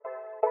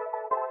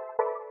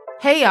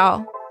Hey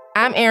y'all,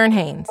 I'm Erin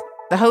Haynes,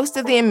 the host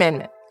of The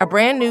Amendment, a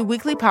brand new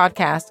weekly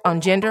podcast on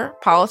gender,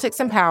 politics,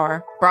 and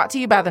power, brought to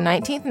you by the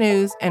 19th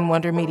News and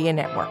Wonder Media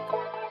Network.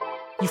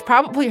 You've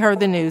probably heard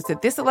the news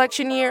that this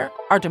election year,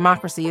 our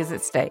democracy is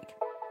at stake.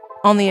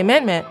 On The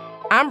Amendment,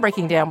 I'm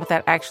breaking down what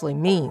that actually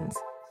means,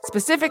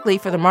 specifically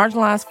for the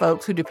marginalized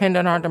folks who depend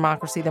on our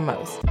democracy the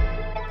most.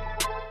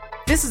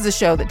 This is a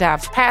show that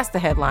dives past the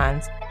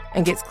headlines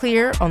and gets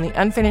clear on the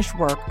unfinished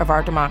work of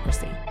our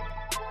democracy.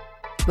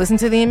 Listen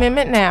to The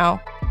Amendment now,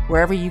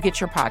 wherever you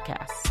get your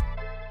podcasts.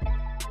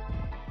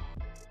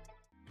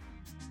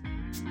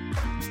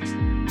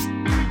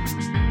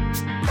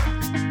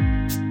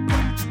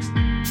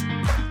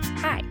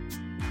 Hi,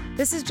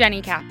 this is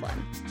Jenny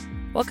Kaplan.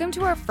 Welcome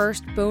to our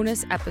first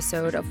bonus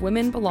episode of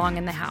Women Belong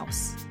in the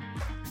House.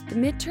 The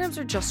midterms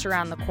are just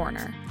around the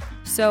corner,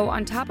 so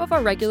on top of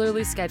our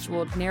regularly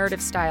scheduled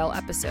narrative-style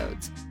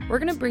episodes, we're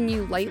going to bring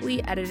you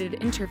lightly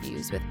edited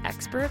interviews with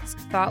experts,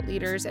 thought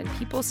leaders, and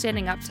people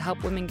standing up to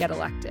help women get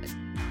elected.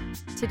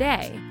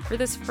 Today, for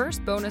this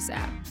first bonus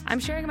ep, I'm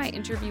sharing my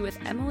interview with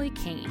Emily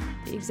Kane,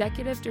 the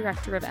executive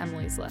director of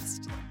Emily's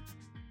List.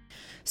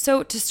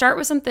 So to start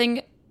with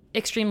something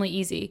extremely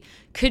easy,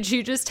 could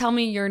you just tell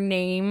me your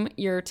name,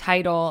 your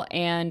title,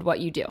 and what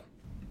you do?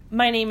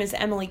 My name is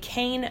Emily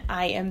Kane.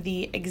 I am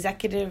the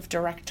executive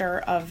director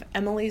of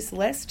Emily's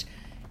List,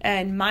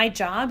 and my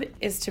job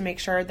is to make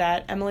sure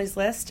that Emily's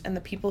List and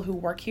the people who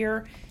work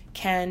here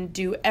can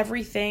do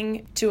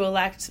everything to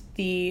elect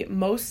the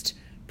most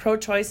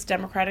pro-choice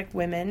Democratic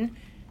women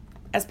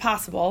as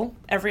possible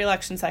every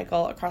election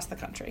cycle across the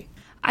country.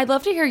 I'd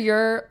love to hear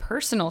your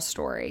personal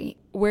story.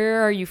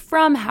 Where are you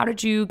from? How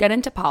did you get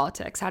into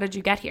politics? How did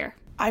you get here?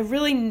 I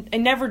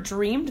never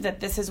dreamed that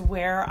this is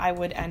where I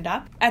would end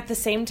up. At the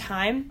same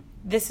time,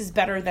 this is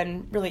better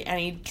than really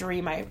any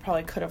dream I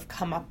probably could have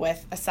come up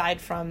with,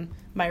 aside from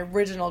my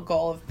original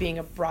goal of being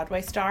a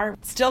Broadway star.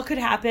 Still could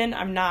happen.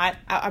 I'm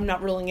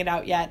not ruling it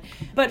out yet.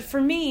 But for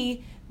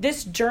me,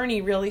 this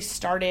journey really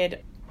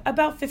started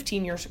about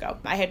 15 years ago.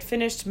 I had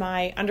finished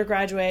my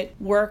undergraduate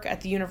work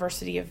at the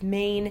University of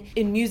Maine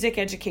in music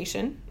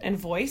education and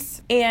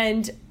voice.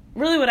 And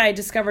really what I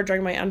discovered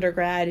during my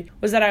undergrad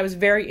was that I was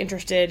very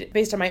interested,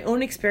 based on my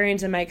own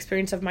experience and my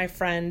experience of my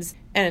friends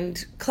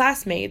and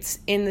classmates,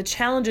 in the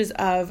challenges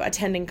of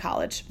attending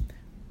college,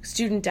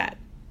 student debt,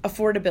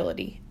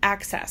 affordability,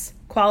 access,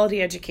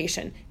 quality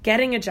education,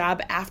 getting a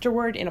job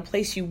afterward in a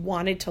place you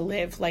wanted to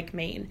live like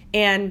Maine.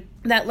 And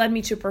that led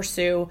me to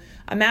pursue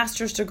a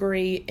master's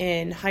degree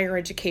in higher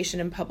education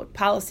and public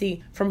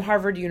policy from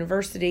Harvard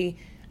University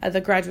at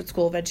the Graduate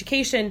School of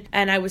Education.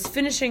 And I was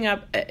finishing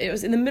up, it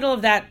was in the middle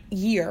of that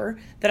year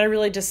that I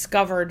really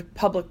discovered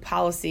public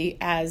policy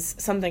as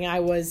something I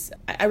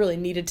really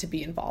needed to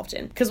be involved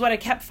in. Because what I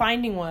kept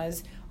finding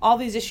was all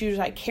these issues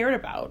I cared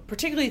about,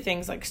 particularly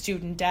things like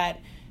student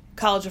debt,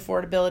 college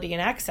affordability,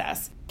 and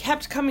access,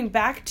 kept coming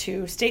back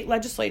to state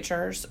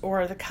legislatures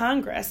or the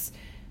Congress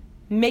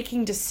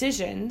making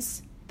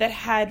decisions that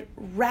had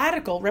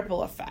radical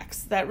ripple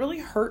effects that really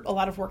hurt a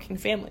lot of working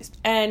families.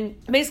 And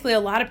basically a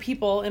lot of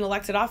people in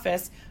elected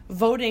office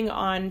voting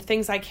on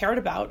things I cared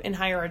about in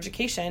higher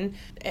education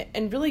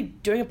and really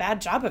doing a bad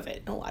job of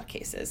it in a lot of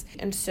cases.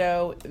 And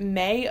so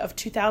May of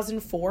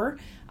 2004,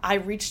 I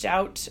reached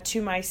out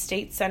to my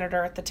state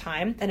senator at the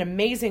time, an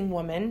amazing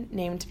woman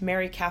named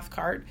Mary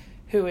Cathcart,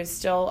 who is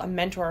still a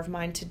mentor of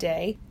mine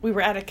today. We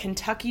were at a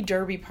Kentucky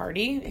Derby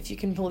party, if you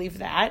can believe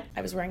that.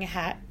 I was wearing a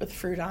hat with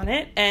fruit on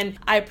it. And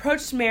I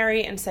approached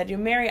Mary and said,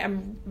 Mary,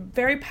 I'm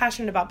very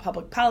passionate about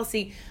public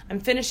policy.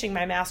 I'm finishing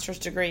my master's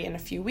degree in a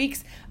few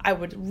weeks. I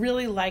would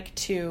really like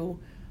to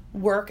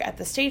work at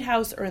the State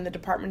House or in the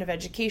Department of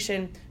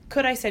Education.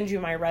 Could I send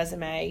you my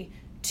resume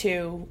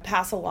to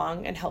pass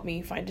along and help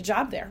me find a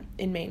job there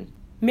in Maine?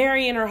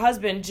 Mary and her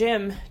husband,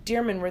 Jim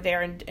Dearman, were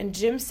there, and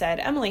Jim said,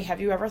 Emily, have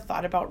you ever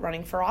thought about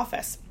running for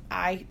office?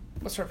 I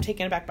was sort of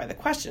taken aback by the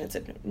question and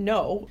said,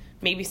 no,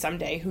 maybe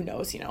someday, who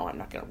knows, I'm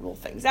not going to rule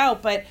things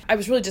out. But I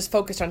was really just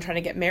focused on trying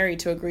to get Mary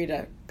to agree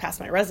to pass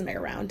my resume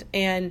around.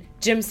 And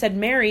Jim said,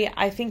 Mary,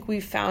 I think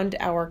we've found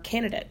our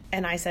candidate.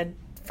 And I said,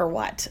 for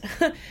what?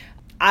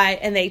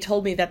 And they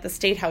told me that the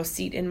State House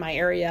seat in my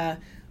area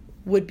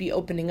would be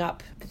opening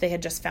up, that they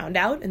had just found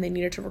out and they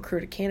needed to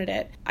recruit a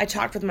candidate. I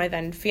talked with my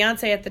then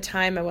fiance at the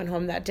time. I went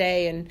home that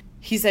day and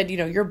he said,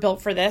 you're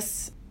built for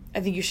this.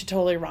 I think you should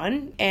totally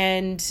run.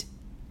 And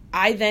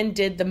I then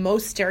did the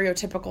most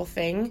stereotypical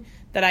thing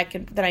that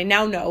I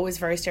now know is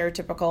very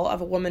stereotypical of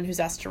a woman who's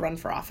asked to run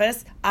for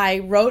office. I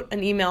wrote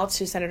an email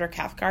to Senator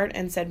Cathcart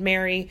and said,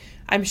 Mary,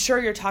 I'm sure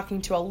you're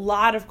talking to a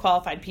lot of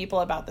qualified people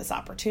about this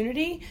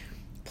opportunity.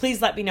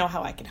 Please let me know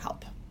how I can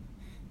help.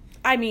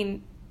 I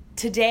mean,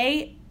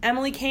 today,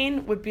 Emily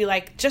Kane would be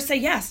like, just say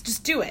yes,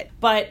 just do it.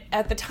 But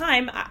at the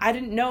time, I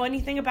didn't know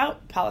anything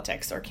about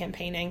politics or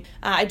campaigning.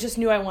 I just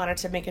knew I wanted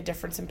to make a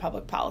difference in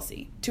public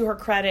policy. To her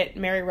credit,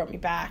 Mary wrote me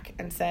back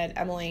and said,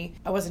 Emily,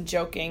 I wasn't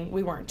joking.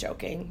 We weren't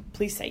joking.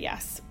 Please say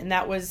yes. And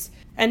that was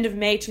end of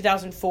May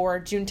 2004.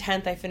 June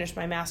 10th, I finished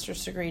my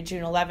master's degree.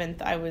 June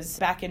 11th, I was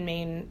back in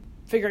Maine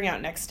figuring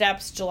out next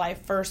steps. July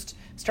 1st,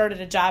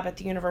 started a job at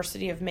the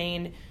University of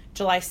Maine.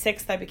 July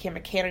 6th, I became a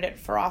candidate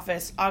for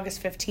office.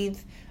 August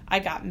 15th, I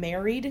got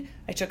married.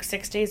 I took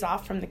 6 days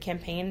off from the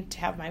campaign to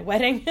have my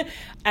wedding,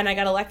 and I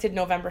got elected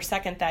November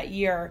 2nd that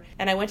year.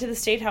 And I went to the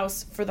State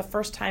House for the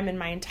first time in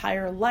my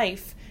entire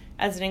life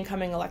as an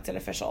incoming elected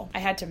official. I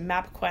had to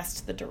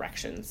MapQuest the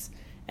directions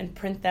and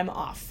print them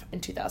off in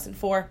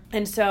 2004.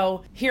 And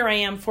so here I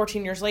am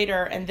 14 years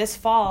later, and this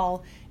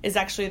fall is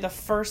actually the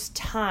first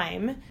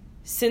time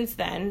since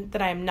then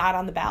that I am not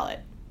on the ballot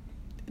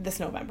this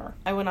November.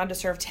 I went on to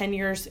serve 10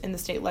 years in the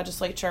state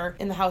legislature,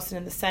 in the House and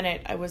in the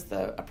Senate. I was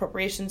the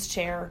appropriations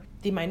chair,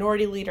 the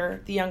minority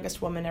leader, the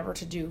youngest woman ever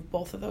to do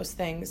both of those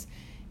things,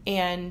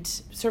 and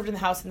served in the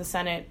House and the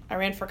Senate. I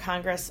ran for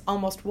Congress,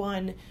 almost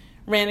won,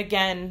 ran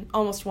again,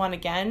 almost won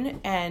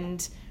again,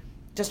 and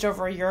just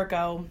over a year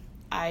ago,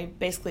 I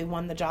basically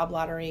won the job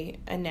lottery,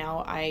 and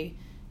now I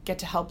get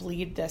to help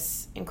lead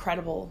this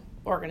incredible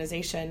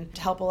organization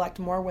to help elect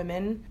more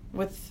women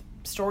with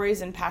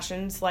stories and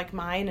passions like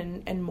mine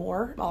and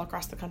more all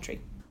across the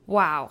country.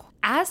 Wow.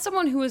 As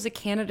someone who was a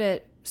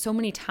candidate so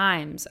many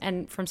times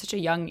and from such a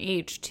young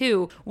age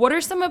too, what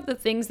are some of the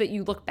things that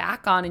you look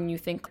back on and you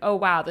think, oh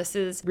wow, this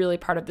is really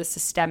part of the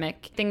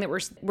systemic thing that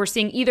we're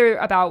seeing, either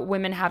about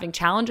women having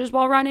challenges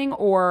while running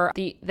or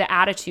the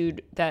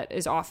attitude that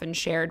is often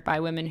shared by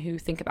women who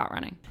think about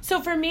running?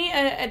 So for me,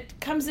 it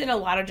comes in a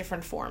lot of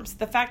different forms.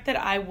 The fact that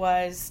I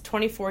was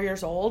 24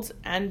 years old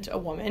and a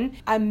woman,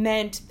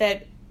 meant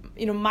that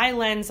my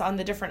lens on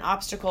the different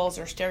obstacles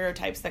or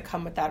stereotypes that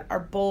come with that are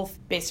both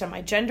based on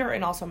my gender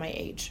and also my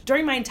age.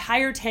 During my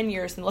entire 10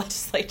 years in the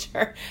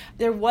legislature,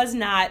 there was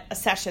not a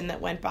session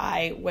that went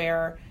by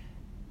where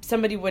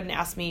somebody wouldn't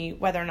ask me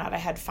whether or not I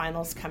had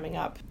finals coming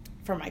up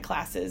for my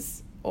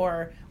classes,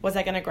 or was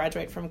I going to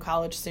graduate from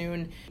college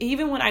soon.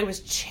 Even when I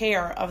was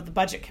chair of the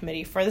budget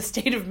committee for the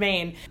state of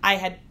Maine, I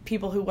had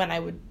people who, when I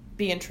would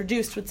be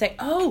introduced, would say,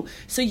 "Oh,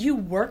 so you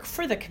work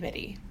for the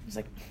committee?" I was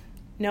like,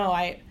 "No,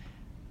 I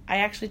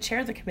actually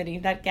chair the committee.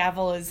 That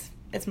gavel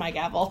it's my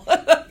gavel.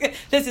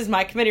 This is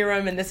my committee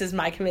room and this is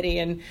my committee."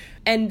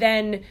 And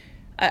then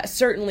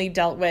certainly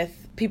dealt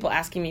with people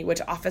asking me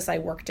which office I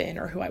worked in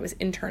or who I was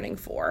interning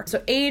for.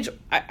 So age,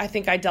 I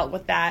think I dealt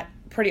with that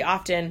pretty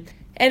often.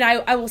 And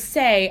I will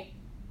say,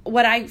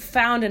 what I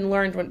found and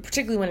learned,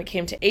 particularly when it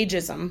came to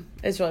ageism,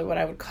 is really what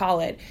I would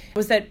call it,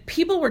 was that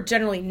people were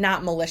generally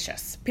not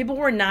malicious. People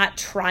were not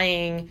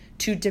trying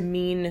to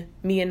demean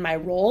me and my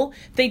role.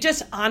 They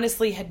just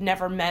honestly had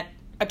never met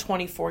a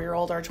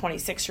 24-year-old or a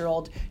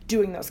 26-year-old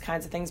doing those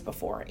kinds of things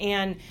before.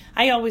 And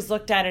I always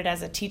looked at it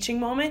as a teaching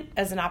moment,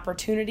 as an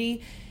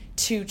opportunity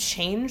to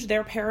change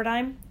their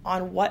paradigm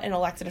on what an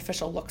elected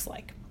official looks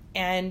like.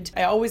 And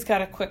I always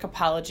got a quick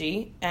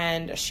apology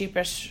and a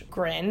sheepish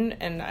grin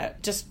and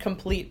just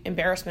complete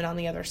embarrassment on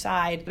the other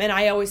side. And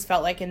I always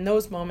felt like in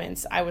those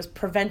moments, I was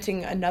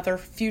preventing another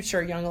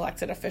future young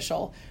elected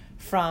official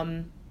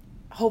from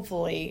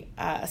hopefully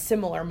a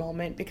similar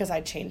moment, because I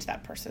changed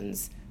that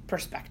person's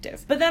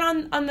perspective. But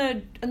then on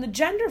the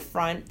gender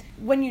front,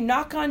 when you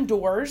knock on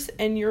doors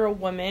and you're a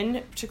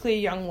woman, particularly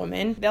a young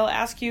woman, they'll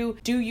ask you,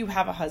 do you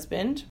have a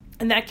husband?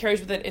 And that carries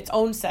with it its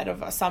own set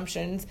of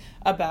assumptions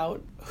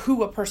about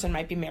who a person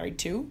might be married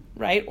to,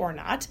 right, or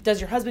not.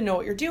 Does your husband know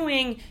what you're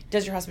doing?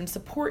 Does your husband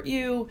support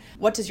you?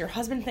 What does your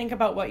husband think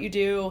about what you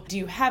do? Do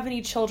you have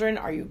any children?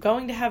 Are you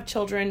going to have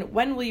children?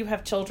 When will you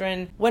have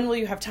children? When will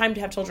you have time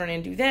to have children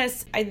and do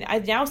this? I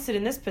now sit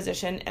in this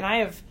position, and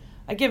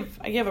I give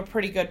a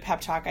pretty good pep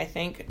talk, I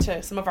think,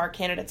 to some of our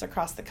candidates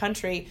across the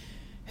country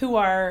who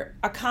are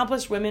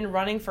accomplished women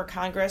running for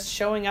Congress,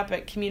 showing up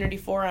at community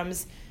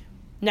forums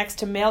next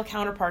to male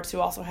counterparts who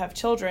also have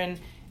children,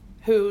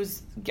 who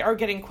are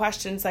getting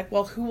questions like,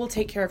 well, who will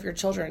take care of your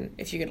children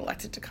if you get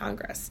elected to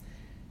Congress?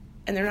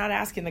 And they're not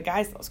asking the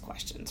guys those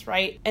questions,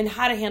 right? And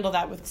how to handle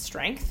that with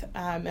strength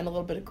and a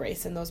little bit of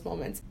grace in those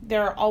moments.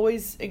 There are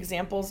always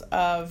examples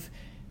of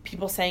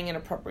people saying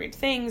inappropriate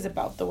things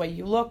about the way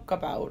you look,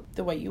 about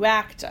the way you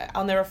act.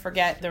 I'll never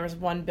forget, there was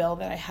one bill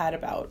that I had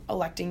about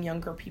electing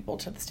younger people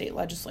to the state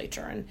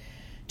legislature and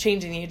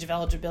changing the age of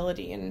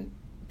eligibility, and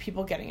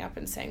people getting up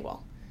and saying,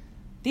 well,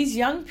 these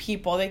young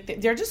people,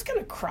 they're just going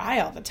to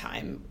cry all the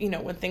time,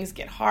 when things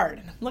get hard.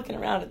 And I'm looking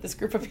around at this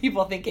group of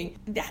people thinking,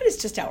 that is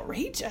just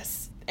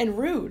outrageous and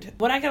rude.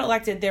 When I got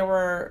elected, there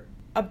were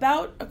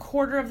about a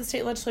quarter of the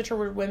state legislature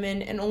were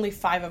women, and only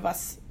 5 of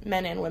us,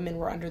 men and women,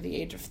 were under the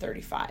age of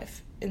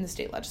 35 in the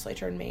state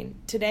legislature in Maine.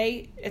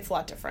 Today, it's a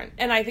lot different.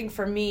 And I think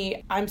for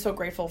me, I'm so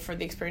grateful for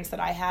the experience that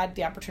I had,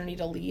 the opportunity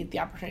to lead, the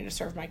opportunity to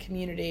serve my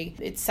community.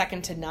 It's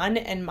second to none.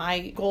 And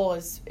my goal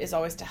is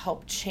always to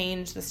help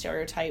change the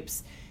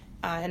stereotypes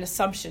and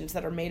assumptions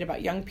that are made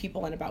about young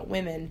people and about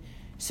women,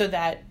 so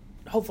that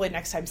hopefully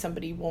next time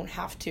somebody won't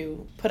have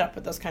to put up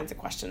with those kinds of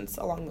questions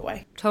along the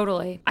way.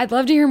 Totally. I'd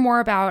love to hear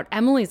more about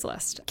Emily's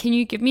List. Can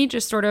you give me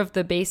just sort of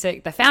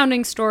the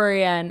founding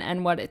story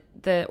and what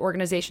the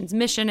organization's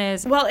mission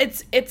is? Well,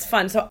 it's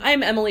fun. So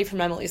I'm Emily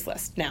from Emily's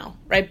List now,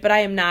 right? But I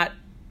am not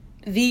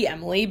the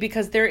Emily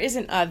because there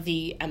isn't a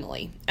the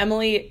Emily.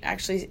 Emily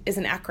actually is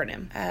an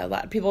acronym. A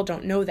lot of people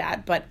don't know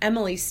that, but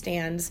Emily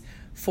stands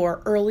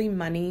for early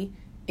money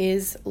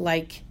is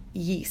like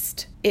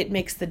yeast. It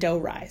makes the dough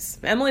rise.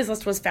 Emily's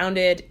List was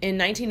founded in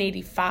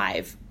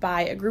 1985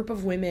 by a group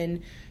of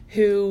women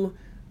who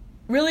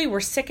really were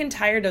sick and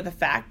tired of the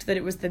fact that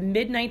it was the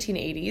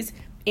mid-1980s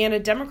and a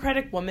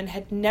Democratic woman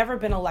had never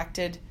been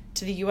elected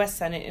to the U.S.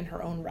 Senate in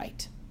her own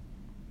right.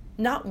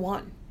 Not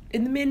one.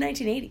 In the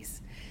mid-1980s.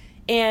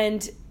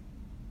 And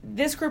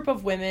this group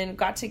of women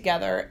got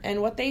together,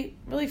 and what they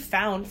really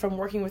found from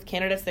working with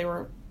candidates, they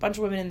were a bunch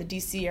of women in the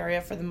D.C. area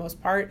for the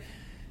most part,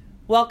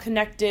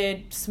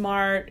 well-connected,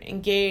 smart,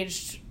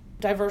 engaged,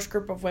 diverse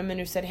group of women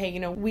who said, hey,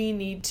 we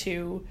need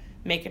to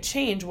make a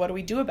change. What do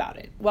we do about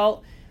it?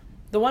 Well,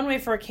 the one way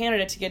for a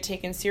candidate to get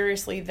taken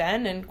seriously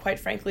then, and quite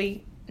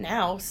frankly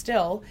now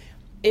still,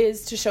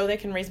 is to show they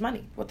can raise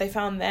money. What they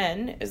found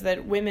then is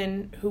that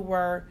women who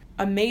were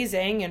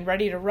amazing and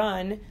ready to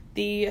run,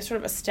 the sort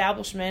of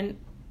establishment,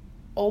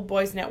 old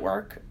boys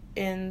network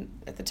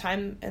at the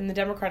time in the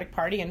Democratic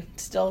Party and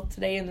still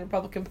today in the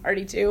Republican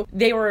Party too,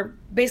 they were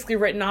basically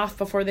written off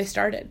before they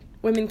started.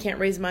 Women can't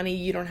raise money,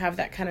 you don't have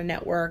that kind of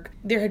network.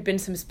 There had been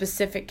some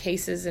specific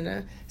cases in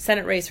a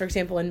Senate race, for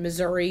example, in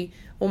Missouri,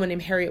 a woman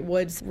named Harriet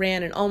Woods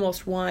ran and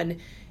almost won,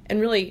 and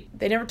really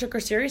they never took her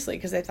seriously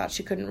because they thought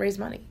she couldn't raise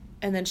money.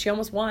 And then she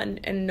almost won,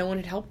 and no one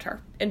had helped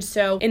her. And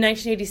so in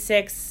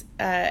 1986,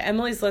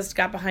 Emily's List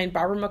got behind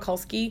Barbara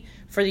Mikulski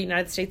for the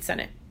United States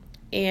Senate.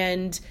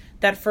 And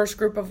that first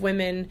group of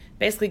women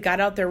basically got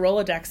out their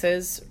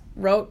Rolodexes,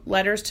 wrote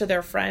letters to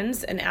their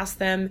friends, and asked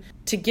them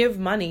to give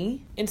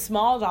money in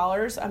small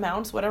dollars,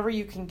 amounts, whatever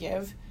you can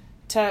give,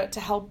 to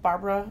help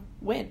Barbara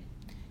win.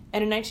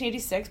 And in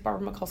 1986,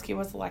 Barbara Mikulski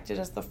was elected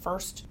as the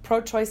first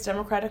pro-choice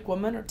Democratic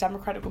woman, or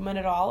Democratic woman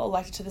at all,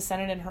 elected to the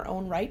Senate in her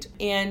own right.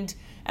 And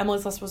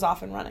Emily's List was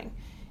off and running.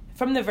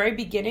 From the very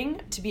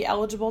beginning, to be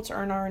eligible to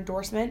earn our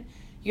endorsement,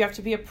 you have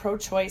to be a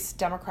pro-choice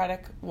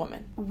Democratic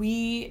woman.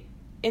 We,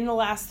 in the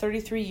last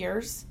 33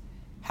 years,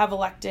 have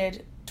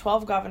elected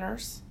 12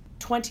 governors,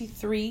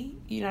 23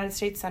 United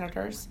States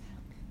senators,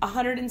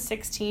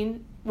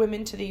 116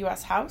 women to the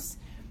U.S. House,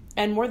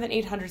 and more than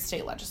 800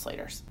 state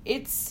legislators.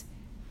 It's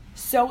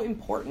so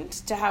important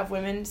to have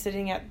women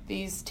sitting at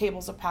these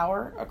tables of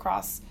power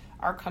across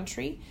our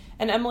country,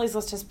 and Emily's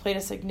List has played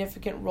a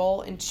significant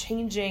role in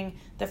changing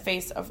the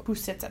face of who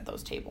sits at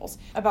those tables.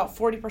 About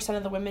 40%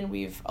 of the women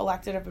we've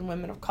elected have been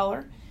women of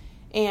color,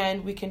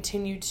 and we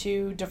continue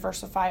to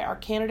diversify our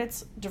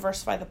candidates,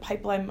 diversify the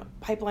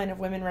pipeline of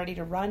women ready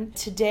to run.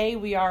 Today,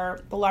 we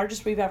are the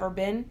largest we've ever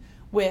been,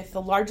 with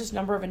the largest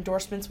number of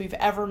endorsements we've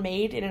ever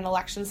made in an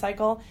election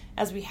cycle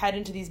as we head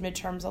into these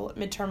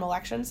midterm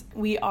elections.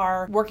 We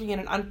are working at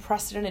an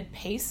unprecedented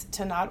pace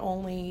to not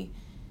only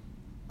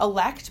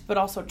elect, but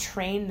also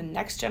train the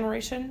next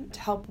generation to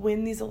help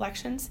win these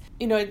elections.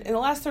 In the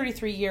last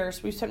 33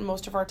 years, we've spent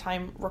most of our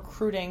time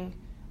recruiting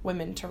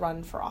women to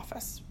run for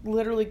office,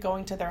 literally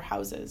going to their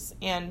houses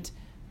and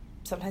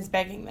sometimes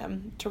begging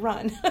them to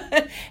run.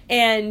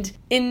 And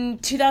in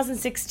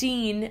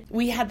 2016,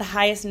 we had the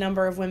highest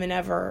number of women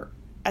ever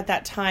at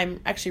that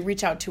time actually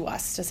reach out to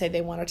us to say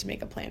they wanted to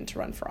make a plan to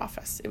run for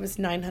office. It was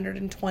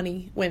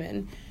 920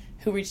 women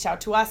who reached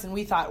out to us, and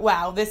we thought,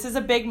 wow, this is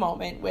a big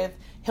moment. With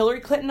Hillary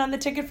Clinton on the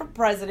ticket for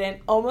president,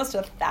 almost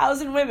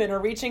 1,000 women are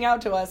reaching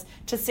out to us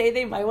to say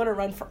they might want to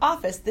run for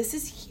office. This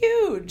is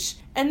huge.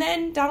 And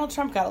then Donald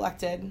Trump got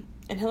elected,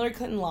 and Hillary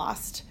Clinton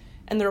lost,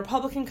 and the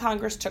Republican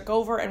Congress took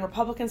over, and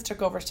Republicans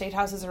took over state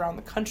houses around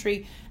the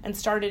country and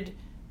started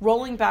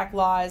rolling back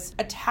laws,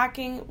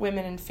 attacking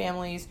women and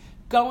families,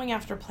 going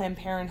after Planned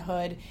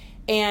Parenthood,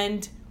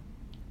 and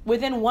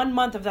within 1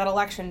 month of that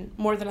election,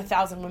 more than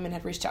 1,000 women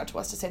had reached out to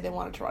us to say they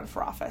wanted to run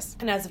for office.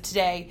 And as of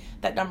today,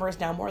 that number is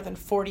now more than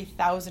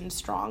 40,000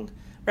 strong,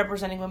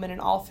 representing women in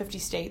all 50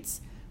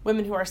 states,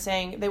 women who are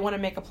saying they want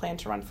to make a plan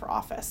to run for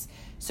office.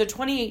 So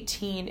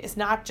 2018 is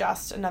not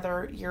just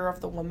another year of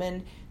the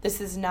woman.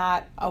 This is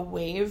not a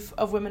wave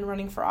of women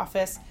running for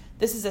office.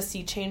 This is a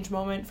sea change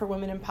moment for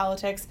women in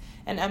politics,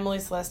 and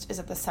Emily's List is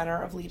at the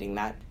center of leading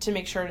that to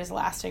make sure it is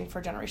lasting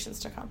for generations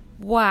to come.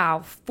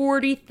 Wow,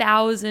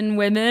 40,000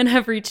 women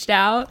have reached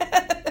out.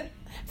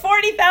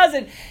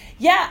 40,000.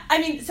 Yeah,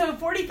 so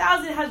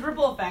 40,000 has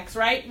ripple effects,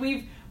 right?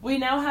 We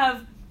now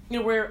have,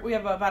 we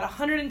have about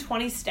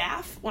 120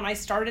 staff. When I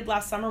started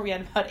last summer, we had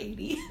about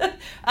 80.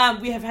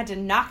 We have had to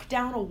knock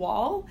down a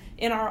wall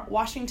in our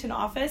Washington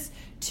office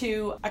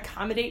to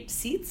accommodate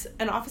seats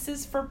and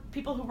offices for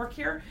people who work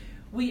here.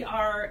 We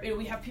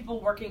have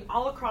people working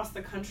all across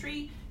the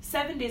country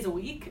 7 days a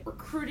week,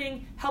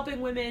 recruiting,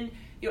 helping women.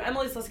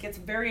 Emily's List gets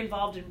very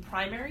involved in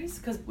primaries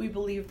because we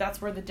believe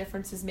that's where the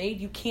difference is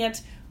made. You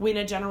can't win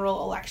a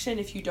general election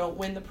if you don't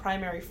win the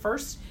primary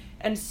first.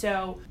 And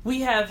so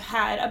we have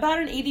had about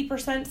an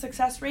 80%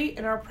 success rate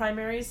in our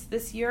primaries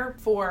this year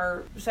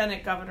for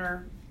Senate,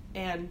 governor,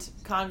 and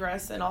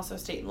Congress, and also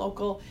state and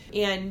local.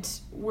 And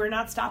we're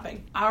not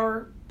stopping.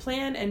 Our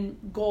plan and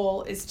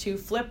goal is to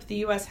flip the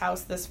U.S.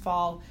 House this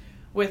fall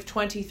with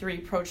 23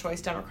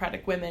 pro-choice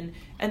Democratic women,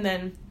 and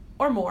then,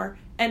 or more,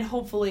 and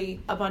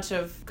hopefully a bunch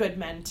of good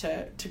men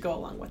to go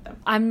along with them.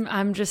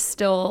 I'm just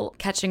still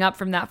catching up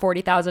from that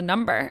 40,000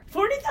 number.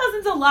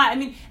 40,000's a lot. I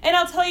mean, and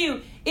I'll tell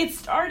you, it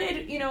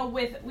started,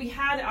 we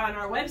had on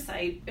our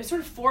website, it was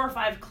sort of 4 or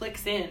 5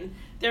 clicks in,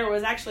 there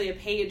was actually a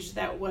page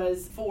that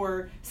was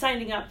for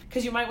signing up,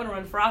 because you might want to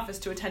run for office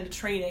to attend a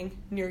training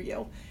near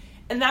you.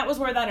 And that was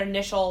where that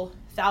initial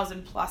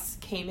 1,000 plus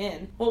came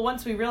in. Well,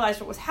 once we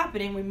realized what was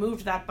happening, we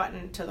moved that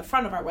button to the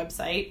front of our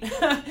website,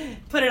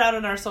 put it out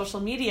on our social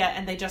media,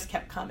 and they just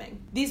kept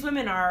coming. These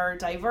women are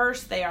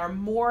diverse. They are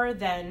more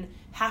than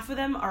half of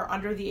them are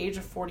under the age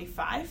of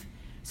 45.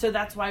 So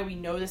that's why we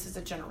know this is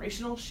a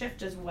generational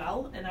shift as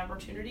well, an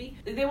opportunity.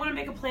 They want to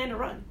make a plan to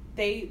run.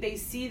 They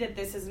see that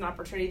this is an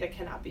opportunity that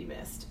cannot be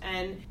missed.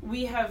 And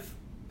we have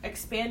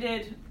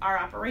expanded our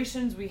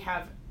operations. We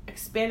have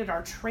expanded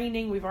our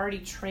training. We've already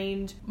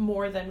trained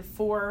more than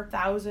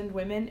 4,000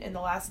 women in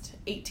the last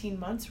 18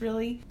 months,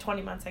 really,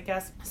 20 months, I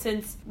guess,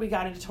 since we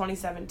got into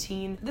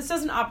 2017. This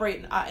doesn't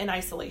operate in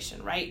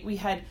isolation, right? We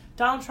had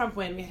Donald Trump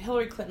win, we had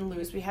Hillary Clinton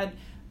lose, we had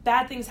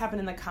bad things happen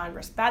in the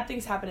Congress, bad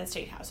things happen in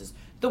state houses,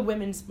 the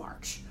Women's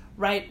March,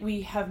 right?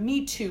 We have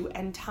Me Too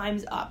and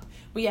Time's Up.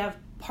 We have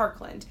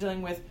Parkland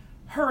dealing with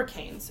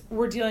hurricanes.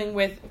 We're dealing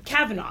with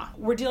Kavanaugh.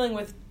 We're dealing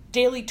with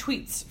daily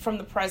tweets from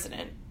the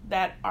president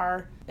that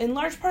are in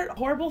large part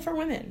horrible for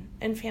women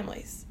and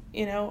families,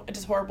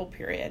 just horrible,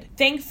 period.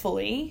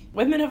 Thankfully,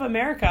 women of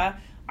America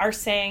are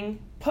saying,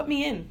 put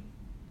me in,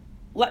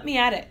 let me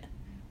at it,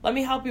 let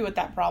me help you with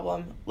that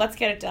problem, let's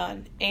get it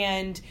done.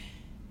 And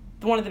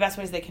one of the best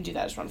ways they can do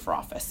that is run for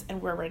office,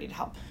 and we're ready to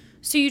help.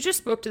 So you just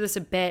spoke to this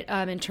a bit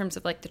in terms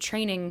of like the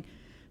training,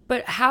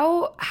 but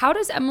how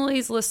does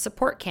Emily's List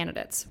support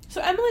candidates? So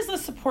Emily's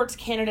List supports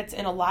candidates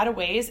in a lot of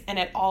ways and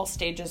at all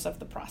stages of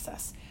the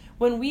process.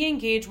 When we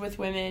engage with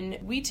women,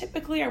 we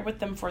typically are with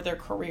them for their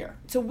career.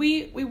 So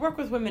we work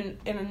with women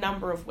in a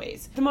number of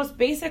ways. The most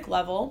basic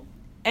level,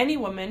 any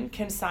woman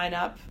can sign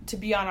up to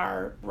be on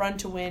our Run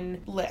to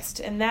Win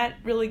list. And that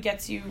really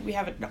gets you, we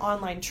have an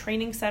online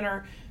training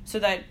center so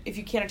that if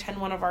you can't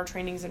attend one of our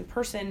trainings in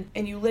person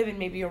and you live in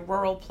maybe a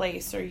rural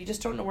place or you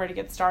just don't know where to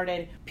get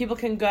started, people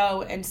can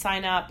go and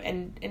sign up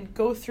and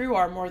go through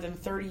our more than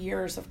 30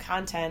 years of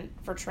content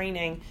for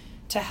training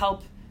to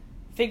help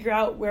figure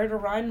out where to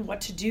run, what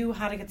to do,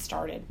 how to get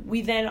started.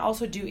 We then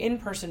also do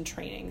in-person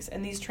trainings,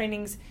 and these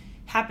trainings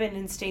happen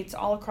in states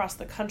all across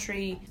the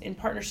country in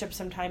partnership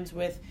sometimes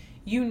with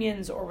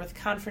unions or with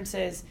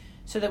conferences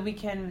so that we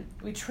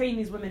train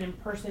these women in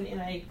person in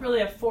a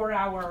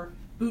 4-hour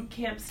boot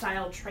camp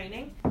style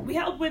training. We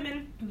help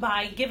women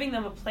by giving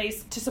them a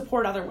place to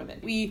support other women.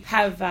 We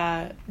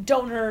have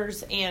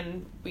donors,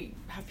 and we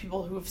have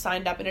people who have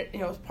signed up, and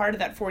as part of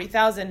that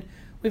 40,000,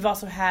 we've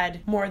also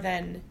had more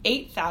than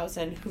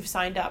 8,000 who've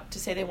signed up to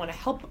say they want to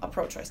help a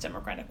pro-choice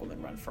Democratic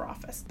woman run for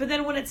office. But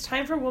then when it's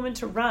time for a woman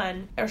to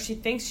run, or she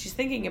thinks she's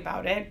thinking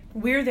about it,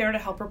 we're there to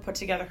help her put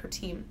together her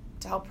team,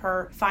 to help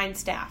her find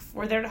staff.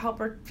 We're there to help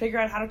her figure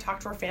out how to talk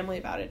to her family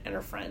about it and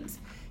her friends.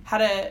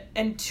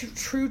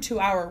 True to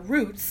our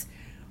roots,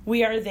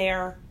 we are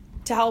there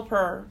to help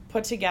her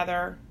put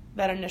together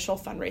that initial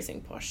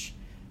fundraising push.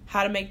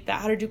 How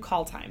to do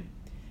call time,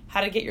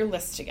 how to get your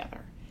list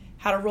together,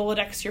 how to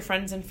Rolodex your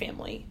friends and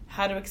family,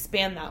 how to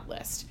expand that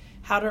list,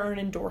 how to earn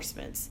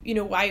endorsements.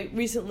 I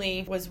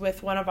recently was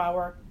with one of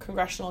our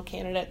congressional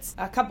candidates,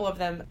 a couple of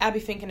them,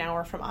 Abby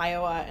Finkenauer from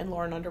Iowa and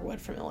Lauren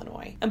Underwood from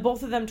Illinois. And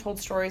both of them told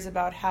stories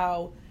about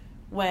how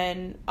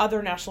when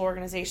other national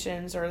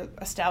organizations or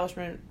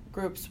establishment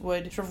groups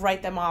would sort of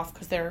write them off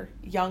because they're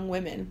young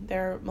women,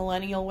 they're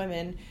millennial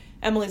women,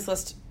 Emily's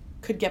List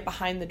could get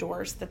behind the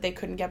doors that they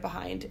couldn't get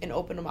behind and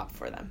open them up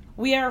for them.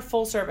 We are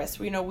full service.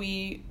 We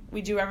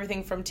do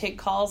everything from take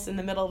calls in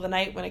the middle of the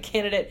night when a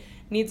candidate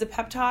needs a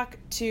pep talk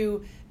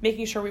to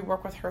making sure we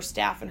work with her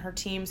staff and her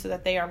team so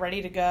that they are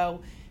ready to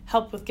go,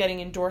 help with getting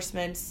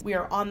endorsements. We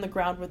are on the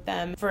ground with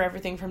them for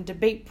everything from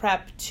debate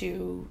prep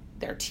to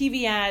their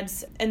TV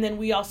ads. And then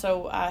we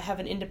also have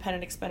an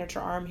independent expenditure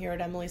arm here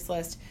at Emily's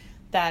List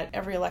that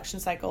every election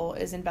cycle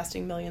is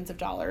investing millions of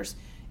dollars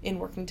in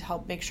working to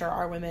help make sure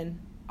our women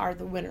are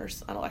the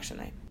winners on election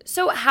night.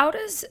 So how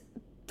does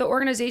the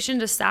organization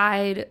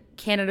decide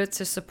candidates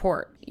to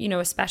support,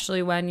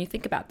 especially when you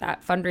think about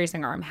that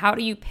fundraising arm? How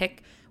do you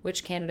pick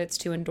which candidates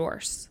to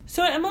endorse?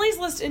 So an Emily's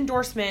List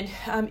endorsement,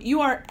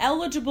 you are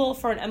eligible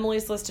for an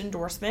Emily's List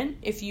endorsement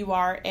if you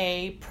are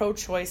a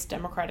pro-choice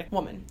Democratic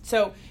woman.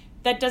 So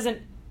that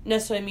doesn't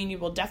necessarily mean you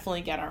will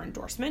definitely get our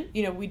endorsement.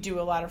 We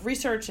do a lot of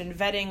research and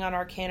vetting on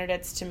our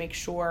candidates to make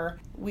sure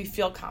we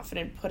feel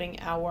confident putting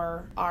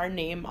our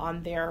name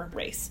on their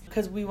race,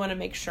 because we want to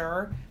make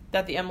sure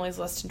that the Emily's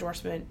List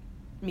endorsement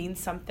means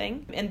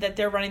something and that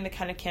they're running the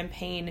kind of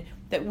campaign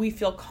that we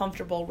feel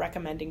comfortable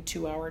recommending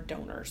to our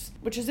donors,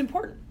 which is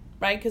important,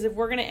 right? Because if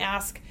we're going to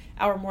ask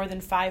our more than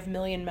 5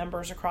 million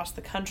members across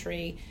the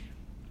country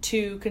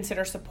to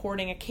consider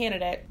supporting a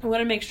candidate, we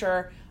want to make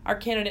sure our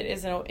candidate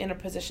is in a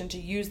position to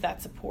use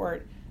that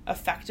support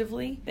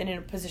effectively and in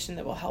a position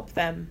that will help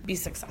them be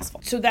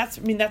successful. So that's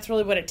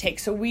really what it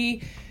takes. So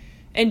we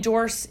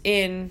endorse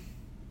in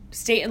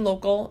state and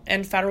local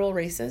and federal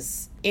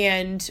races,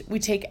 and we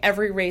take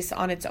every race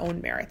on its own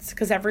merits,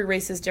 because every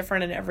race is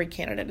different and every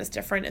candidate is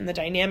different, and the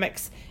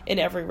dynamics in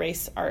every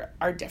race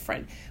are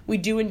different. We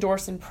do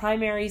endorse in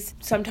primaries.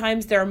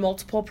 Sometimes there are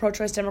multiple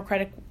pro-choice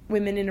Democratic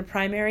women in a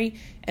primary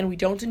and we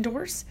don't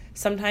endorse.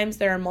 Sometimes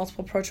there are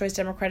multiple pro-choice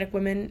Democratic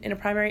women in a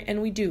primary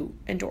and we do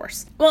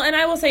endorse. Well, and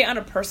I will say on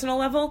a personal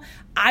level,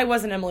 I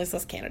was an Emily's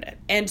List candidate,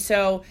 and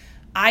so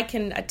I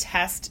can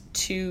attest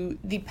to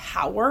the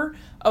power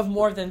of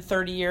more than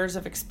 30 years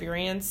of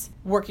experience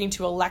working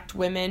to elect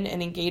women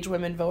and engage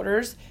women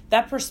voters.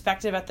 That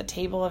perspective at the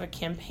table of a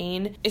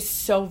campaign is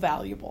so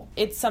valuable.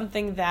 It's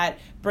something that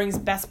brings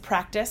best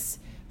practice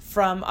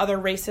from other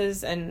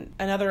races and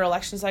other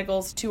election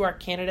cycles to our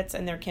candidates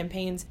and their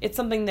campaigns. It's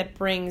something that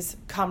brings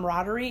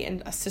camaraderie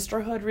and a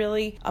sisterhood,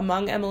 really,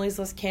 among Emily's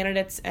List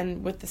candidates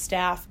and with the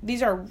staff.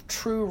 These are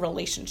true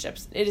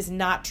relationships. It is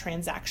not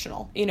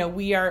transactional.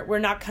 We're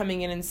not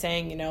coming in and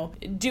saying,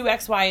 do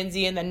X, Y, and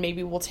Z, and then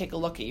maybe we'll take a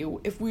look at you.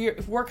 If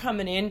we're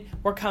coming in,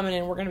 we're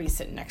going to be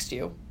sitting next to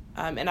you.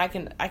 And I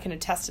can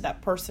attest to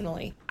that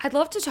personally. I'd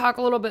love to talk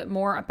a little bit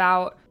more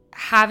about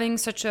having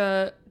such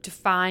a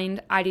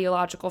defined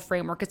ideological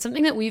framework. It's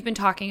something that we've been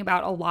talking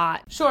about a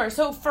lot. Sure.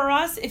 So for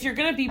us, if you're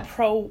going to be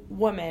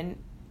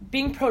pro-woman,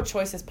 being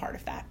pro-choice is part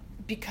of that,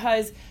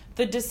 because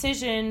the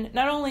decision,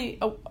 not only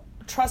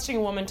trusting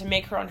a woman to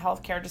make her own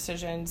healthcare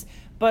decisions,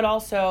 but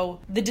also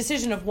the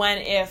decision of when,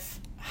 if,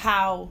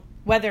 how,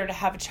 whether to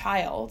have a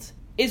child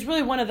is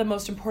really one of the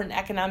most important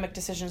economic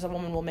decisions a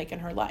woman will make in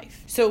her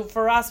life. So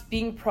for us,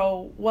 being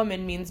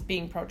pro-woman means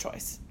being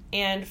pro-choice.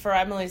 And for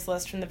Emily's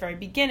List from the very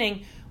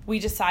beginning, we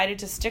decided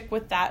to stick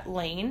with that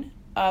lane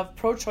of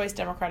pro-choice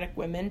Democratic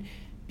women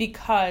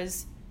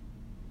because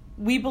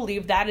we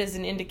believe that is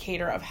an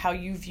indicator of how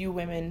you view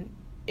women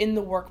in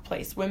the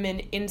workplace, women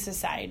in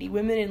society,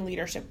 women in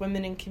leadership,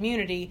 women in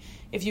community,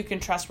 if you can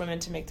trust women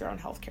to make their own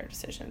healthcare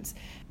decisions.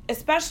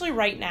 Especially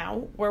right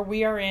now, where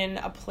we are in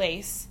a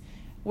place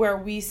where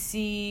we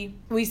see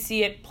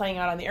it playing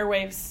out on the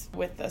airwaves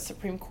with the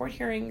Supreme Court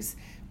hearings.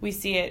 We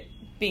see it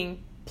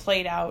being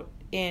played out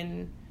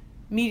in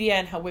media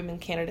and how women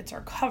candidates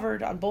are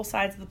covered on both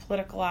sides of the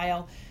political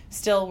aisle,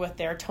 still with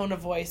their tone of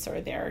voice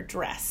or their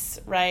dress,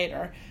 right?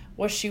 Or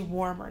was she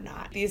warm or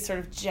not? These sort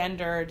of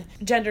gendered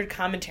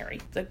commentary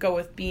that go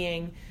with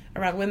being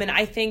around women.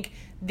 I think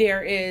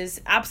there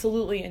is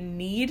absolutely a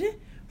need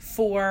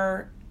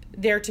for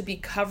there to be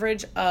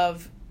coverage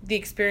of the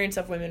experience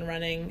of women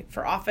running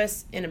for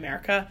office in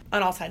America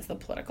on all sides of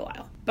the political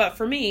aisle. But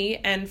for me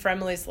and for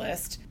Emily's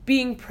List,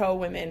 being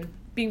pro-women,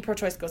 being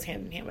pro-choice goes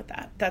hand in hand with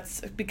that.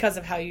 That's because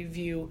of how you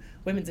view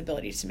women's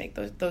ability to make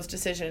those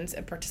decisions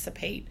and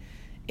participate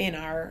in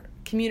our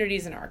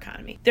communities and our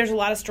economy. There's a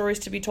lot of stories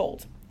to be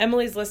told.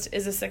 Emily's List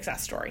is a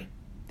success story.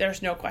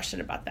 There's no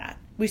question about that.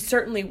 We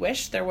certainly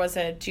wish there was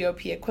a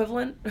GOP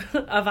equivalent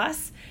of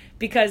us,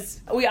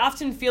 because we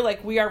often feel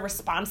like we are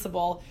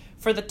responsible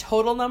for the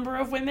total number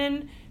of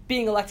women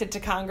being elected to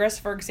Congress,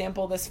 for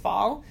example, this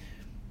fall,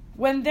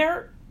 when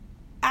there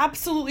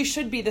absolutely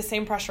should be the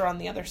same pressure on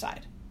the other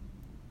side.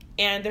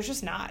 And there's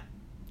just not.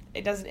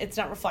 It's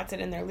not reflected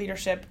in their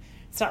leadership.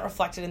 It's not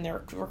reflected in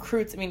their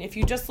recruits. I mean, if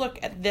you just look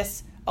at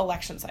this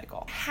election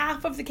cycle,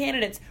 half of the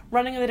candidates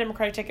running on the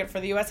Democratic ticket for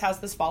the U.S. House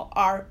this fall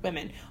are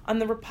women. On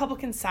the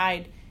Republican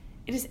side,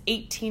 it is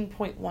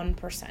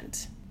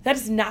 18.1%. That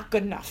is not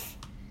good enough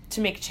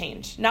to make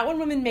change. Not when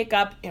women make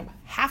up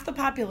half the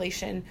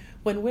population,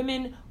 when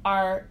women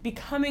are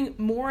becoming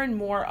more and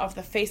more of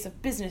the face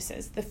of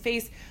businesses, the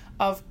face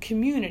of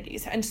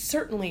communities, and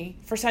certainly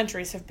for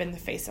centuries have been the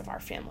face of our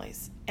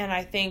families. And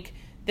I think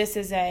this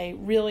is a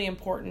really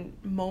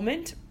important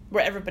moment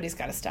where everybody's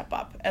got to step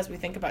up as we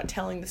think about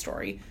telling the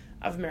story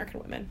of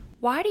American women.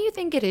 Why do you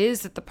think it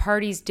is that the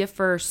parties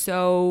differ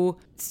so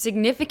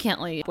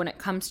significantly when it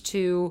comes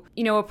to,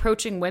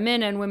 approaching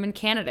women and women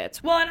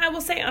candidates? Well, and I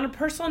will say on a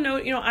personal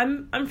note,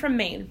 I'm from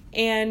Maine,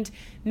 and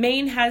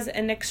Maine has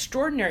an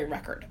extraordinary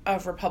record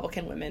of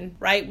Republican women,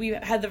 right? We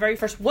had the very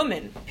first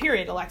woman,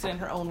 period, elected in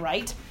her own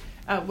right,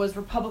 was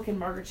Republican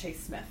Margaret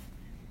Chase Smith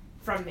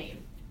from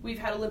Maine. We've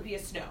had Olympia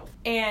Snowe,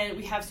 and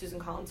we have Susan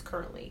Collins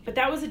currently. But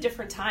that was a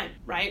different time,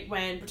 right?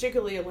 When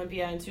particularly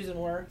Olympia and Susan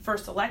were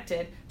first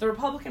elected, the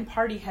Republican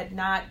Party had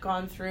not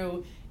gone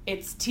through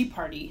its Tea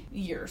Party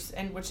years,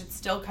 and which it's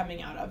still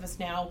coming out of, as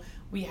now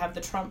we have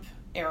the Trump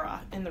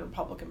era in the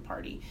Republican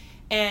Party.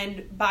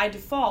 And by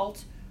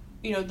default,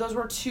 those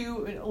were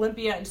two,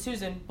 Olympia and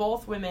Susan,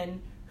 both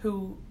women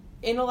who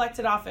in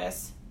elected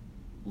office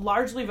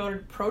largely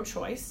voted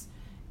pro-choice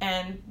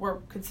and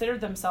were considered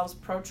themselves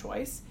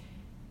pro-choice.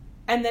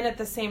 And then at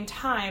the same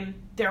time,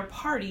 their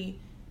party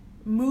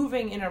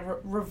moving in a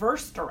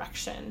reverse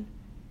direction,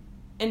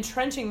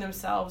 entrenching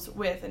themselves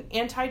with an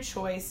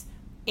anti-choice,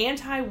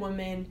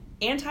 anti-woman,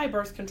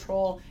 anti-birth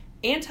control,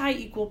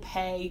 anti-equal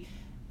pay,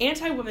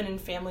 anti-women and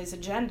families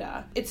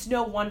agenda, it's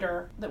no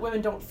wonder that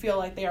women don't feel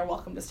like they are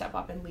welcome to step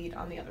up and lead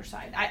on the other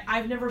side.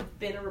 I've never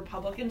been a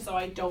Republican, so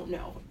I don't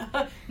know.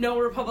 No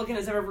Republican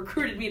has ever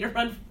recruited me to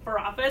run for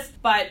office,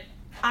 but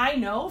I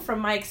know from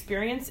my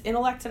experience in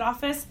elected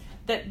office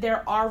that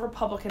there are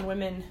Republican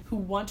women who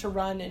want to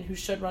run and who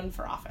should run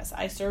for office.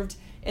 I served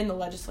in the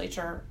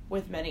legislature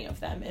with many of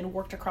them and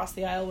worked across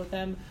the aisle with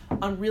them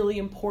on really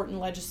important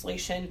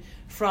legislation,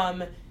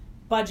 from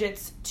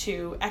budgets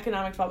to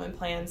economic development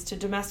plans to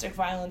domestic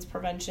violence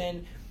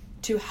prevention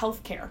to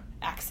healthcare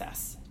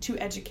access to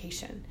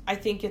education. I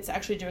think it's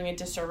actually doing a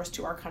disservice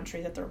to our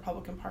country that the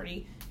Republican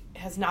Party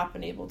has not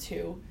been able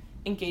to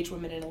engage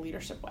women in a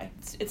leadership way.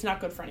 It's not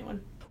good for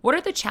anyone. What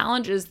are the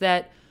challenges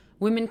that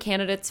women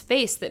candidates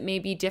face that may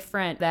be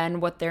different than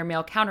what their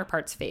male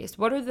counterparts faced?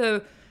 What are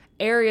the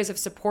areas of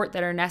support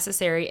that are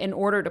necessary in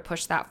order to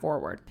push that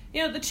forward?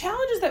 You know, the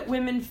challenges that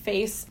women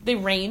face, they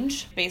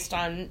range based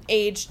on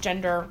age,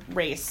 gender,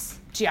 race,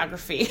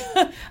 geography.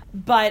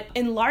 But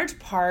in large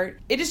part,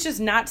 it is just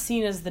not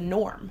seen as the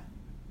norm,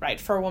 right,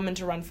 for a woman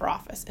to run for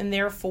office. And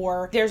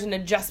therefore, there's an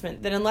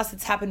adjustment that unless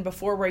it's happened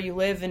before where you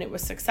live and it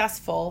was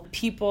successful,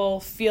 people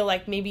feel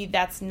like maybe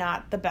that's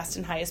not the best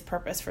and highest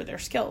purpose for their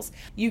skills.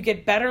 You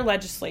get better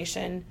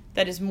legislation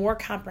that is more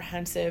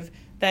comprehensive,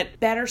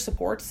 that better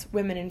supports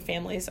women and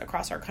families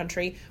across our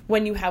country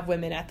when you have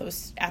women at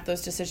those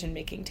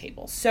decision-making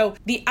tables. So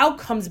the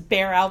outcomes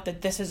bear out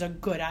that this is a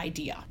good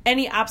idea.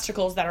 Any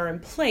obstacles that are in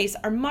place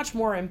are much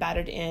more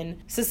embedded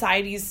in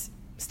society's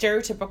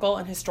stereotypical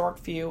and historic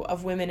view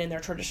of women in their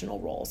traditional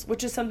roles,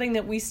 which is something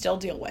that we still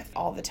deal with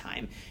all the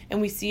time. And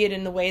we see it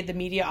in the way the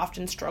media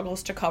often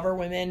struggles to cover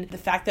women, the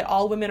fact that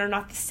all women are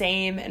not the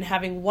same, and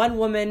having one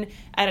woman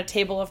at a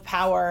table of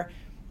power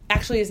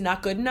actually is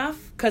not good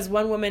enough, because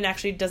one woman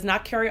actually does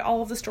not carry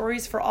all of the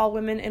stories for all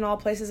women in all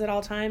places at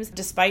all times,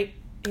 despite,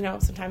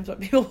 sometimes what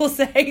people will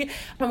say.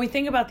 When we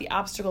think about the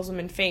obstacles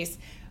women face,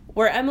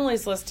 where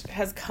Emily's List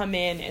has come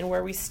in and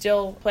where we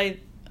still play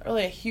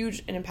really a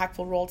huge and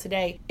impactful role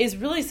today is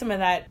really some of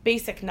that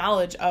basic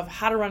knowledge of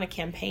how to run a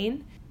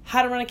campaign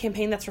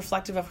that's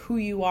reflective of who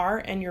you are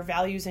and your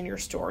values and your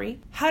story,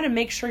 how to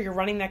make sure you're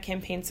running that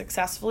campaign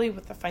successfully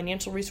with the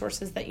financial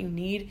resources that you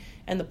need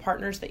and the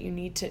partners that you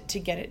need to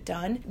get it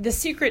done. The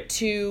secret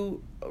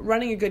to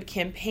running a good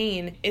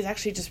campaign is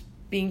actually just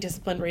being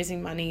disciplined,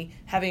 raising money,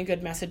 having a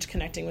good message,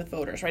 connecting with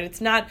voters, right? It's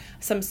not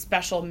some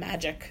special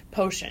magic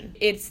potion.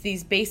 It's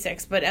these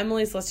basics, but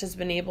Emily's List has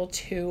been able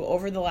to,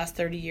 over the last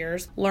 30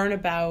 years, learn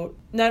about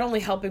not only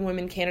helping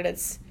women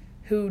candidates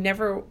who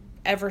never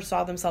ever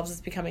saw themselves as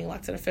becoming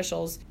elected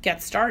officials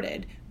get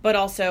started, but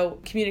also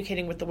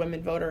communicating with the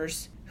women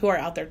voters who are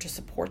out there to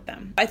support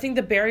them. I think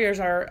the barriers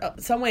are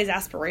in some ways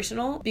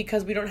aspirational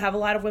because we don't have a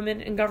lot of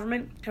women in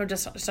government. We're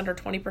just under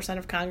 20%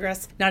 of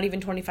Congress, not even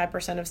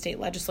 25% of state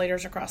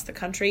legislators across the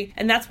country.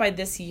 And that's why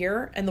this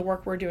year and the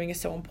work we're doing is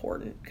so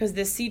important, because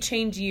this sea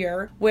change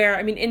year where,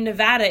 in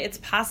Nevada, it's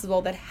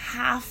possible that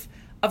half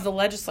of the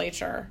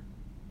legislature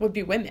would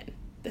be women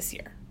this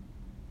year.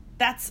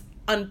 That's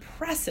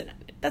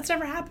unprecedented. That's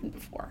never happened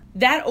before.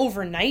 That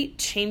overnight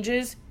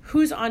changes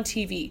who's on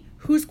TV,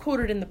 who's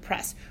quoted in the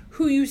press,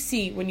 who you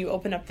see when you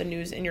open up the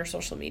news in your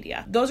social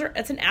media.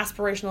 It's an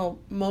aspirational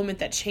moment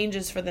that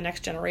changes for the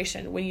next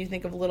generation when you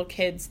think of little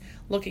kids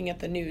looking at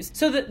the news.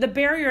 So the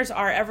barriers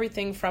are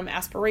everything from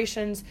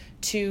aspirations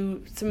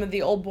to some of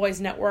the old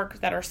boys network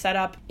that are set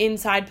up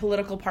inside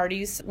political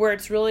parties, where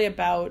it's really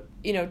about,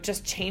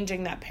 just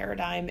changing that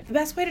paradigm. The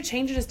best way to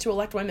change it is to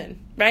elect women,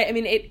 right?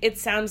 It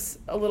sounds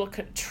a little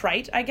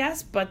trite, I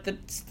guess, but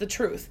it's the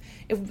truth.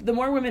 If the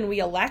more women we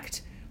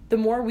elect, the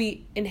more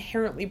we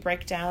inherently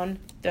break down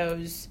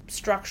those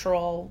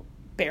structural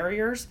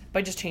barriers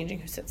by just changing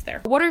who sits there.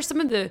 What are some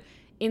of the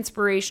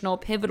inspirational,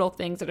 pivotal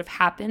things that have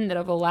happened that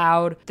have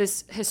allowed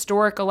this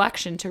historic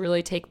election to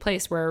really take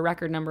place where a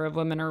record number of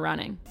women are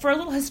running? For a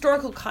little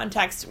historical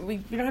context, we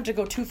don't have to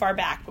go too far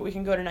back, but we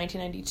can go to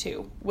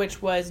 1992,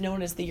 which was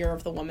known as the Year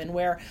of the Woman,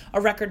 where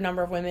a record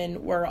number of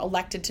women were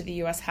elected to the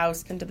U.S.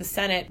 House and to the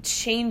Senate,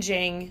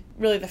 changing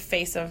really the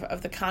face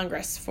of the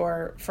Congress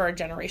for a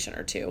generation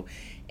or two.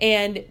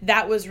 And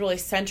that was really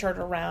centered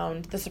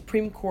around the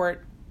Supreme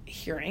Court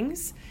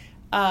hearings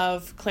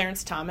of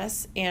Clarence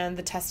Thomas and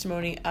the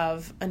testimony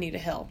of Anita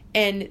Hill.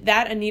 And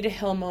that Anita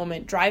Hill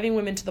moment, driving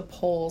women to the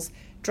polls,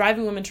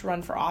 driving women to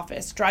run for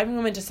office, driving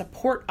women to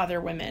support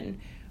other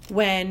women,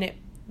 when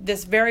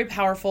this very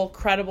powerful,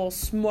 credible,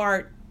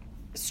 smart,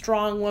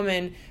 strong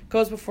woman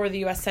goes before the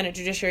U.S. Senate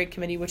Judiciary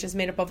Committee, which is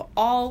made up of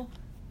all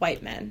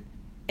white men.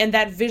 And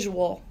that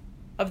visual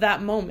of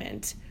that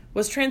moment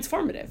was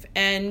transformative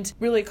and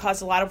really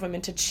caused a lot of women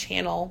to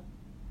channel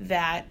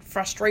that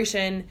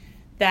frustration,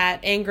 that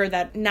anger,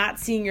 that not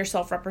seeing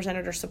yourself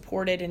represented or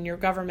supported in your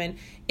government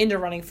into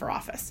running for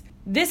office.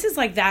 This is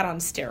like that on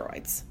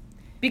steroids,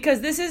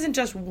 because this isn't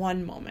just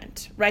one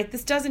moment, right?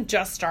 This doesn't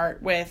just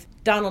start with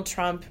Donald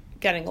Trump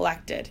getting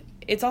elected.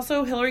 It's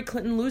also Hillary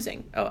Clinton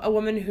losing, a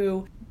woman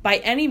who, by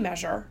any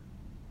measure,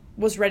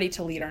 was ready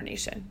to lead our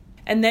nation.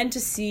 And then to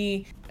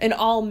see an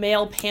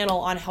all-male panel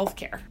on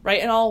healthcare,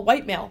 right? An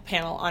all-white male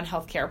panel on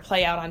healthcare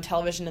play out on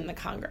television in the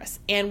Congress.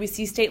 And we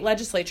see state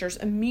legislatures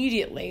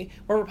immediately,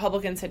 where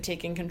Republicans had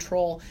taken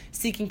control,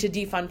 seeking to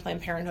defund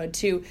Planned Parenthood,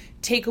 to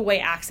take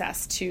away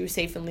access to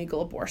safe and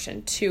legal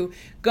abortion, to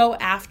go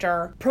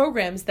after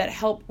programs that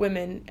help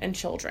women and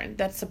children,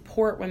 that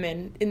support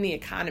women in the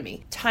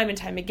economy, time and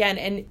time again.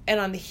 And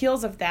on the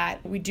heels of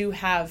that, we do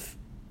have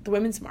the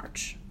Women's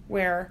March,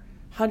 where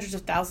hundreds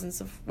of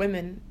thousands of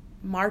women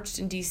marched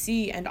in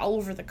D.C. and all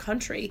over the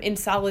country in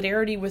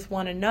solidarity with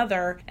one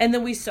another. And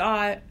then we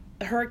saw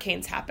the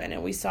hurricanes happen,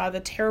 and we saw the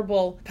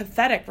terrible,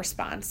 pathetic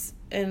response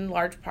in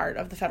large part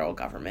of the federal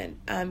government.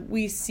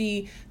 We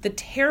see the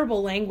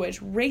terrible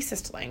language,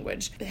 racist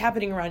language,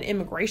 happening around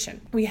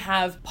immigration. We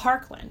have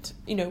Parkland,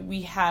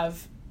 we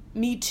have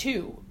Me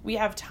Too, we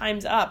have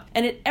Time's Up.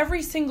 And at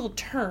every single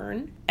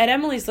turn, at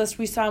Emily's List,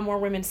 we saw more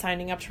women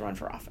signing up to run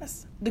for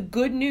office. The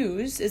good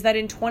news is that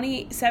in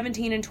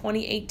 2017 and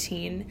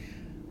 2018,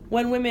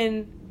 when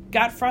women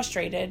got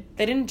frustrated,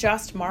 they didn't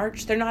just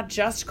march. They're not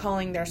just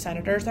calling their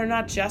senators. They're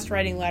not just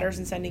writing letters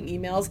and sending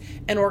emails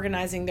and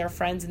organizing their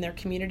friends in their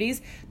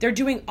communities. They're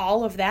doing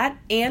all of that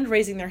and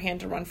raising their hand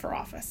to run for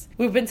office.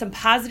 We've been some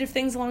positive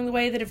things along the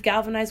way that have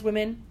galvanized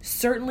women.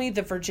 Certainly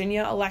the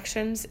Virginia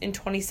elections in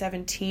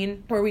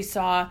 2017, where we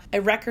saw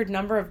a record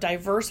number of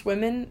diverse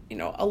women,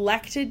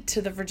 elected to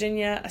the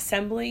Virginia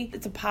Assembly.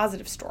 It's a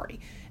positive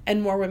story.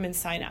 And more women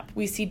sign up.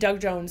 We see Doug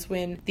Jones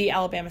win the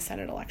Alabama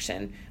Senate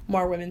election.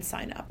 More women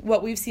sign up.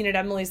 What we've seen at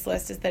Emily's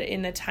List is that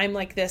in a time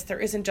like this, there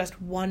isn't just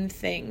one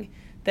thing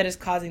that is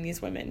causing these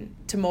women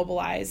to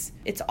mobilize.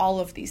 It's all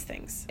of these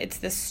things. It's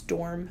this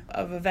storm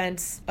of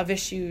events, of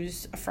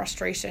issues, of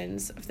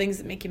frustrations, of things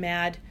that make you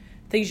mad,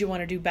 things you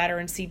want to do better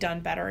and see done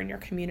better in your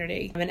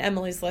community. And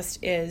Emily's List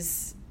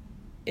is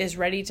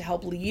ready to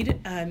help lead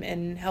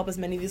and help as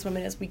many of these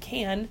women as we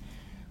can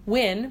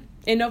win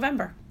in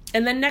November.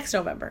 And then next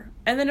November,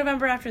 and then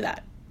November after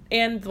that,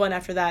 and the one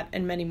after that,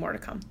 and many more to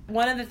come.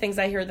 One of the things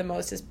I hear the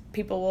most is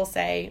people will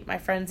say, my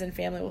friends and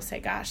family will say,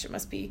 gosh, it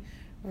must be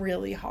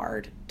really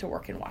hard to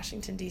work in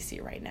Washington, D.C.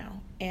 right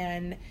now.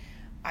 And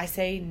I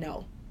say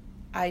no.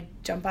 I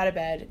jump out of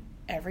bed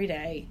every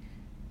day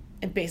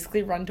and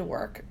basically run to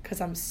work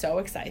because I'm so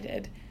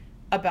excited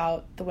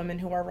about the women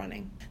who are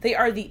running. They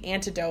are the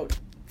antidote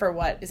for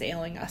what is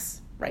ailing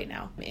us right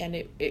now. And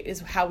it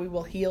is how we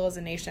will heal as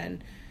a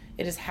nation.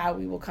 It is how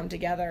we will come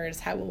together. It is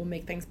how we will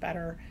make things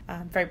better.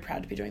 I'm very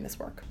proud to be doing this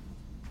work.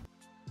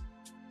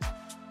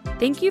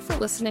 Thank you for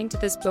listening to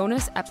this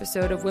bonus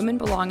episode of Women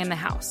Belong in the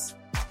House.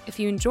 If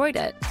you enjoyed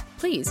it,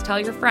 please tell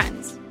your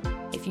friends.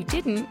 If you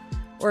didn't,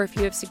 or if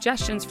you have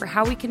suggestions for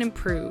how we can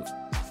improve,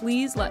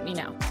 please let me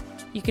know.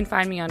 You can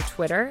find me on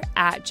Twitter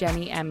at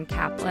Jenny M.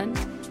 Kaplan,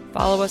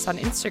 follow us on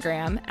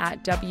Instagram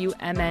at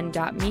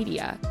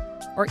WMN.media,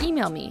 or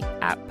email me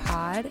at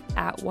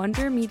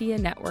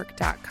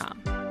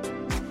pod@wondermedianetwork.com.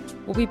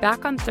 We'll be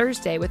back on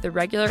Thursday with a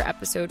regular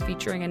episode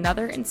featuring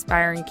another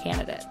inspiring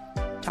candidate.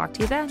 Talk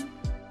to you then.